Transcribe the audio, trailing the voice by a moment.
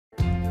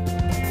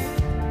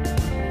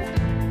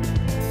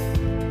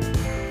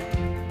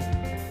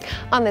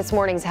On this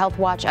morning's Health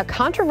Watch, a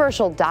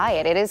controversial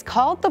diet. It is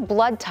called the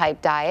blood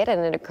type diet,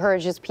 and it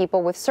encourages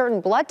people with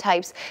certain blood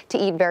types to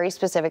eat very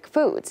specific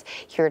foods.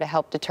 Here to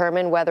help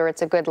determine whether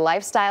it's a good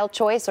lifestyle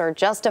choice or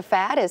just a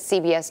fad is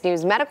CBS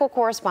News medical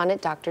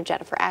correspondent Dr.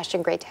 Jennifer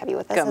Ashton. Great to have you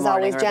with us as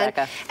always, Jen.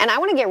 Rebecca. And I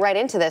want to get right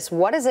into this.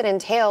 What does it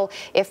entail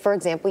if, for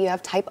example, you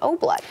have type O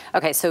blood?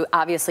 Okay, so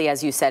obviously,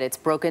 as you said, it's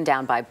broken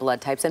down by blood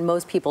types, and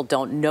most people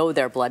don't know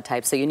their blood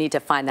type, so you need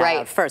to find that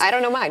out first. I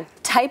don't know mine.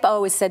 Type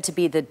O is said to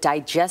be the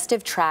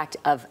digestive tract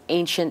of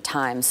ancient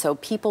times. So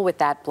people with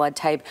that blood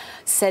type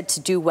said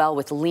to do well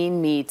with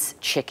lean meats,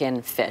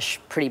 chicken, fish.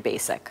 Pretty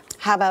basic.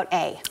 How about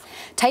A?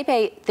 Type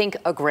A, think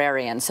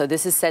agrarian. So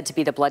this is said to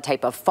be the blood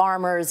type of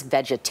farmers,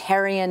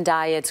 vegetarian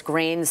diets,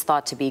 grains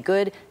thought to be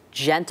good,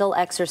 gentle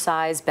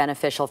exercise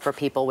beneficial for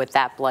people with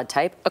that blood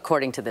type,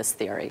 according to this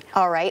theory.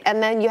 All right,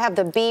 and then you have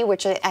the B,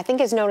 which I think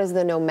is known as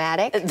the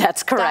nomadic.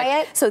 That's correct.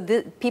 Diet. So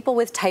the people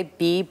with type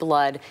B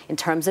blood, in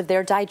terms of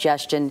their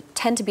digestion,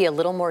 tend to be a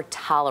little more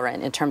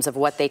tolerant in terms of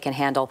what they can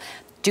handle.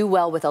 Do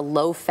well with a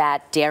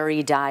low-fat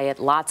dairy diet,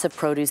 lots of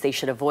produce. They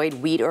should avoid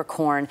wheat or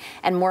corn,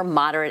 and more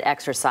moderate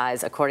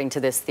exercise, according to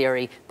this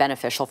theory,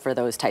 beneficial for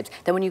those types.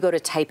 Then when you go to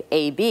type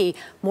AB,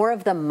 more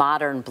of the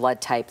modern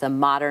blood type, the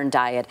modern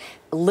diet,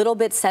 a little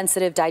bit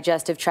sensitive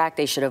digestive tract.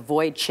 They should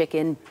avoid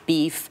chicken,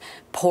 beef,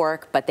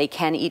 pork, but they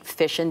can eat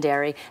fish and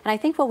dairy. And I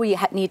think what we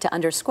need to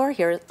underscore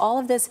here is all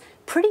of this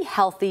pretty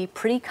healthy,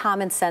 pretty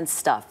common sense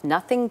stuff.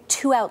 Nothing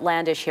too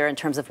outlandish here in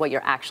terms of what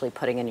you're actually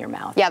putting in your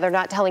mouth. Yeah, they're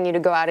not telling you to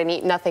go out and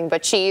eat nothing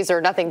but cheese or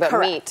nothing but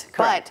meat. Correct.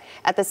 But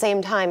at the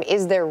same time,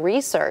 is there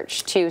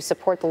research to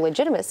support the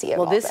legitimacy of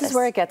all this? Well, this is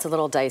where it gets a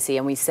little dicey.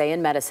 And we say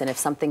in medicine, if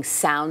something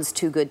sounds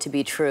too good to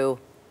be true,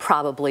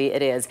 probably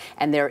it is.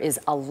 And there is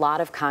a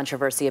lot of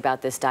controversy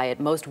about this diet.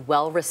 Most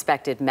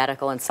well-respected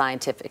medical and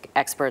scientific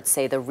experts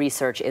say the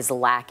research is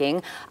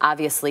lacking.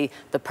 Obviously,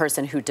 the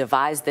person who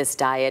devised this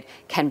diet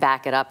can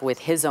back it up with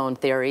his own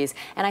theories.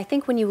 And I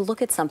think when you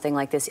look at something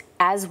like this,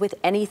 as with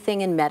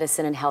anything in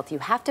medicine and health, you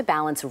have to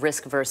balance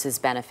risk versus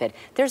benefit.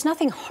 There's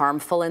nothing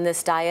harmful in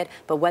this diet,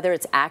 but whether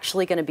it's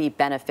actually going to be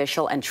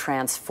beneficial and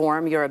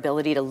transform your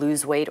ability to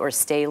lose weight or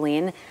stay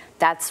lean,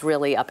 that's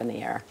really up in the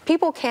air.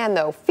 People can,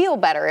 though, feel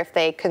better if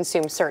they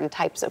consume certain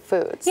types of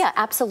foods. Yeah,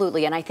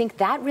 absolutely. And I think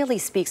that really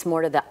speaks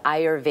more to the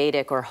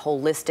Ayurvedic or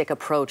holistic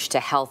approach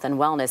to health and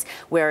wellness,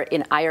 where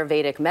in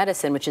Ayurvedic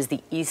medicine, which is the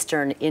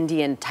Eastern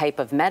Indian type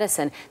of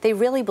medicine, they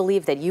really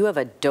believe that you have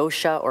a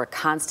dosha or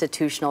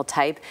constitutional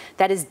type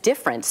that is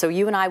different. So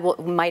you and I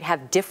might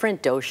have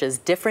different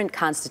doshas, different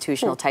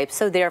constitutional types.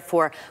 So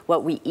therefore,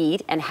 what we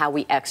eat and how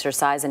we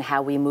exercise and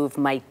how we move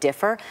might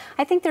differ.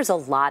 I think there's a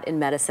lot in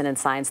medicine and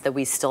science that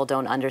we still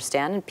don't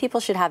understand, and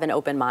people should have an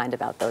open mind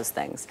about those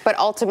things. But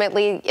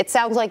ultimately, it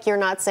sounds like you're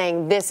not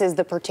saying this is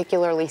the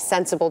particularly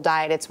sensible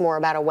diet. It's more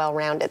about a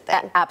well-rounded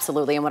thing.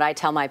 Absolutely. And what I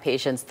tell my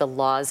patients, the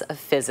laws of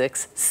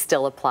physics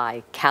still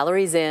apply.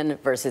 Calories in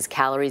versus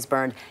calories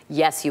burned.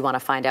 Yes, you want to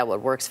find out what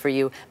works for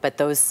you, but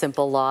those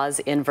simple laws,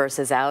 in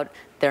versus out,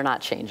 they're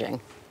not changing.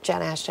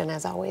 Jen Ashton,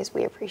 as always,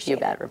 we appreciate it. You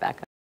bet,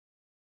 Rebecca.